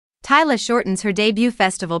Tyla shortens her debut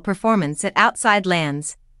festival performance at Outside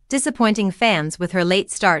Lands, disappointing fans with her late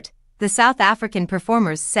start. The South African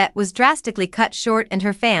performer's set was drastically cut short and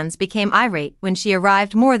her fans became irate when she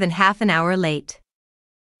arrived more than half an hour late.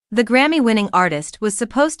 The Grammy-winning artist was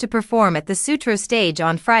supposed to perform at the Sutro stage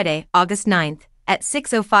on Friday, August 9th, at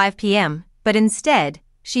 6:05 p.m., but instead,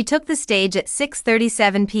 she took the stage at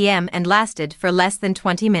 6:37 p.m. and lasted for less than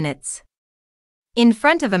 20 minutes. In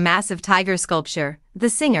front of a massive tiger sculpture, the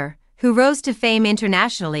singer, who rose to fame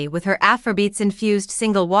internationally with her Afrobeats-infused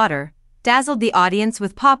single Water, dazzled the audience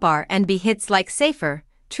with pop R&B hits like Safer,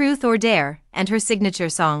 Truth or Dare, and her signature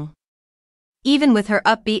song. Even with her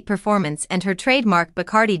upbeat performance and her trademark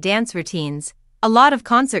Bacardi dance routines, a lot of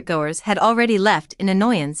concertgoers had already left in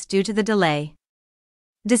annoyance due to the delay.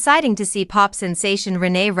 Deciding to see pop sensation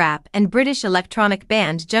Renee Rapp and British electronic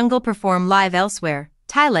band Jungle perform live elsewhere,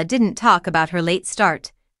 Tyla didn't talk about her late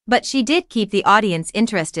start, but she did keep the audience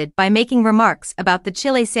interested by making remarks about the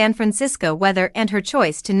chilly San Francisco weather and her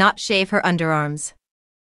choice to not shave her underarms.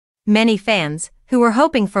 Many fans, who were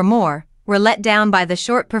hoping for more, were let down by the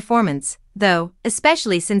short performance, though,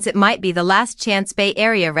 especially since it might be the last chance Bay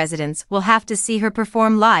Area residents will have to see her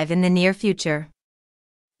perform live in the near future.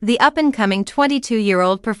 The up-and-coming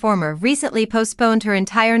 22-year-old performer recently postponed her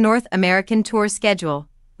entire North American tour schedule,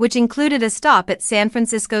 which included a stop at San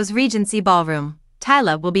Francisco's Regency Ballroom.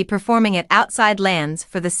 Tyla will be performing at Outside Lands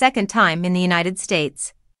for the second time in the United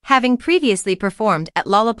States, having previously performed at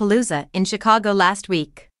Lollapalooza in Chicago last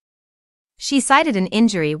week. She cited an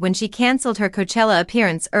injury when she canceled her Coachella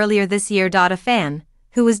appearance earlier this year. A fan,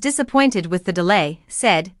 who was disappointed with the delay,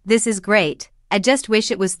 said, "This is great, I just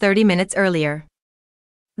wish it was 30 minutes earlier."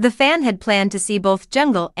 The fan had planned to see both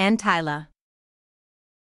Jungle and Tyla.